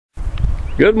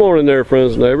Good morning there,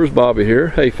 friends and neighbors. Bobby here.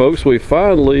 Hey folks, we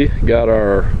finally got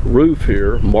our roof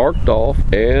here marked off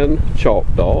and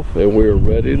chalked off, and we're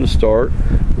ready to start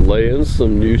laying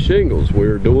some new shingles.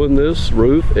 We're doing this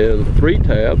roof in 3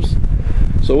 tabs,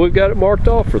 so we've got it marked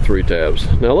off for 3 tabs.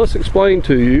 Now let's explain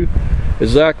to you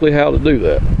exactly how to do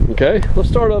that. Okay, let's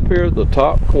start up here at the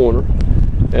top corner,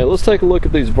 and let's take a look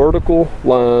at these vertical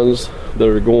lines that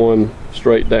are going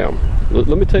straight down. Let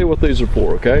me tell you what these are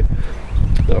for, okay?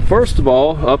 Now, first of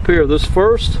all, up here, this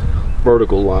first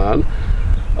vertical line,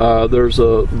 there's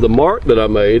the mark that I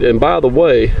made. And by the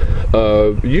way,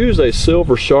 use a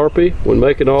silver Sharpie when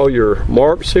making all your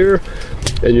marks here,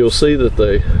 and you'll see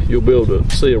that you'll be able to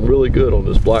see them really good on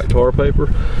this black tar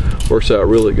paper. Works out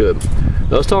really good.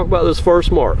 Now, let's talk about this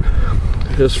first mark.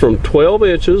 It's from 12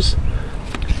 inches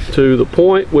to the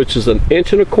point which is 1.25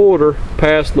 inches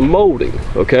past the molding,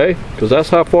 okay? Because that's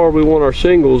how far we want our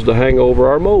shingles to hang over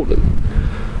our molding.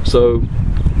 So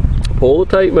pull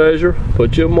the tape measure,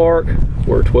 put you a mark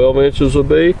where 12 inches will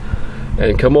be,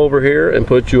 and come over here and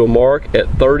put you a mark at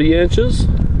 30 inches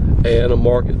and a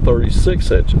mark at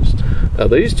 36 inches. Now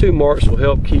these 2 marks will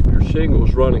help keep your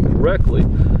shingles running correctly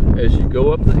as you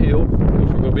go up the hill, because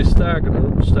we're going to be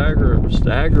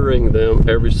staggering them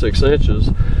every 6 inches,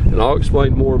 and I'll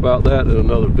explain more about that in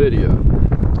another video.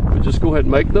 But just go ahead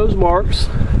and make those marks.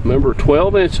 Remember,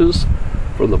 12 inches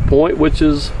from the point which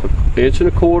is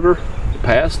 1.25 inches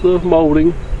past the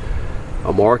molding,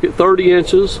 a mark at 30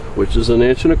 inches, which is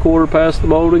 1.25 inches past the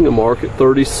molding, a mark at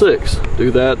 36.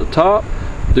 Do that at the top,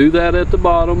 do that at the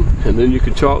bottom, and then you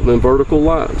can chalk them vertical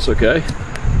lines, okay?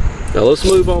 Now let's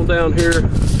move on down here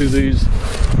to these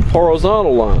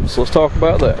horizontal lines. Let's talk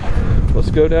about that. Let's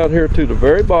go down here to the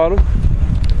very bottom,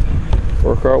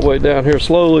 work our way down here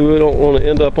slowly. We don't want to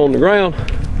end up on the ground.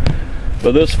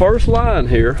 But this first line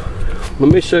here,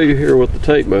 let me show you here with the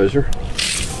tape measure.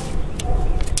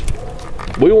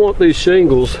 We want these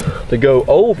shingles to go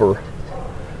over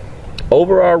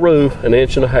our roof 1.5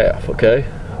 inches, okay?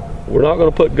 We're not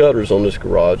going to put gutters on this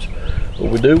garage,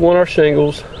 but we do want our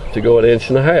shingles to go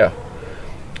 1.5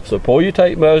 inches. So pull your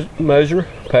tape measure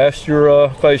past your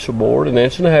facial board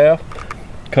 1.5 inches.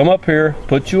 Come up here,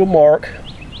 put you a mark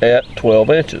at 12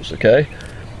 inches, okay?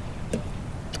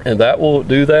 And that will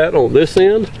do that on this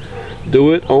end.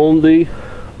 Do it on the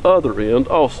other end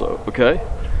also, okay?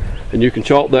 And you can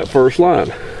chalk that first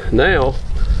line. Now,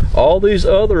 all these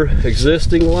other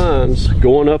existing lines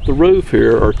going up the roof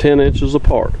here are 10 inches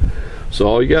apart. So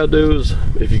all you gotta do is,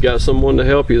 if you got someone to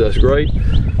help you, that's great.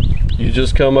 You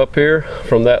just come up here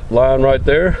from that line right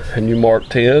there, and you mark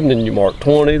 10, then you mark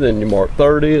 20, then you mark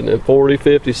 30, and then 40,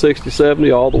 50, 60, 70,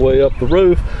 all the way up the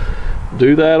roof.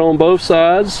 Do that on both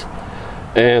sides,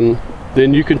 and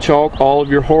then you can chalk all of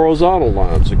your horizontal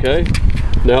lines, okay?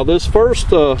 Now this first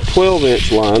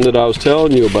 12-inch line that I was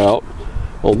telling you about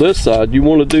on this side, you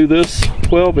want to do this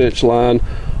 12-inch line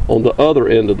on the other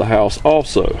end of the house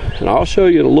also. And I'll show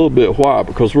you in a little bit why,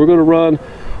 because we're going to run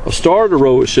a starter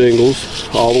row of shingles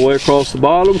all the way across the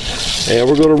bottom, and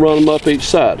we're going to run them up each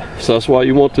side. So that's why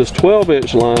you want this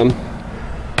 12-inch line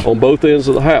on both ends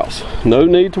of the house. No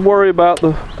need to worry about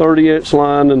the 30-inch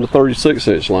line and the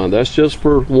 36-inch line. That's just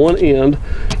for one end,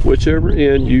 whichever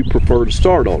end you prefer to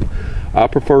start on. I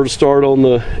prefer to start on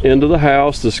the end of the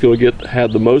house that's going to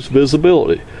have the most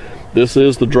visibility. This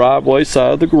is the driveway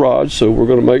side of the garage, so we're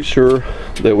going to make sure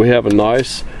that we have a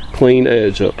nice clean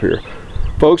edge up here.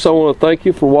 Folks, I want to thank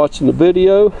you for watching the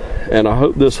video, and I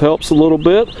hope this helps a little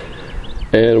bit.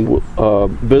 And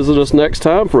visit us next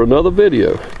time for another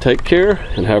video. Take care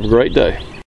and have a great day.